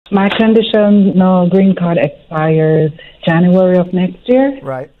My conditional green card expires January of next year.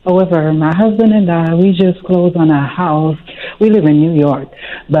 Right. However, my husband and I, we just closed on a house. We live in New York,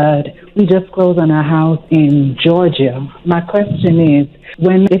 but we just closed on a house in Georgia. My question is,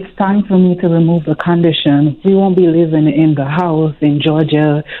 when it's time for me to remove the condition, we won't be living in the house in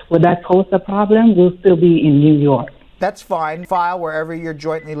Georgia. Would that pose a problem? We'll still be in New York. That's fine. File wherever you're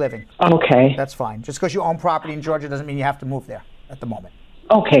jointly living. Okay. That's fine. Just because you own property in Georgia doesn't mean you have to move there at the moment.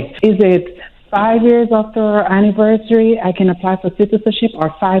 Okay. Is it 5 years after our anniversary I can apply for citizenship,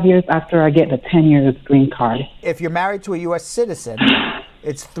 or 5 years after I get the 10 years green card? If you're married to a U.S. citizen,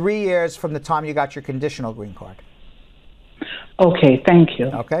 it's 3 years from the time you got your conditional green card. Okay. Thank you.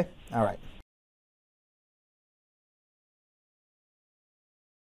 Okay? All right.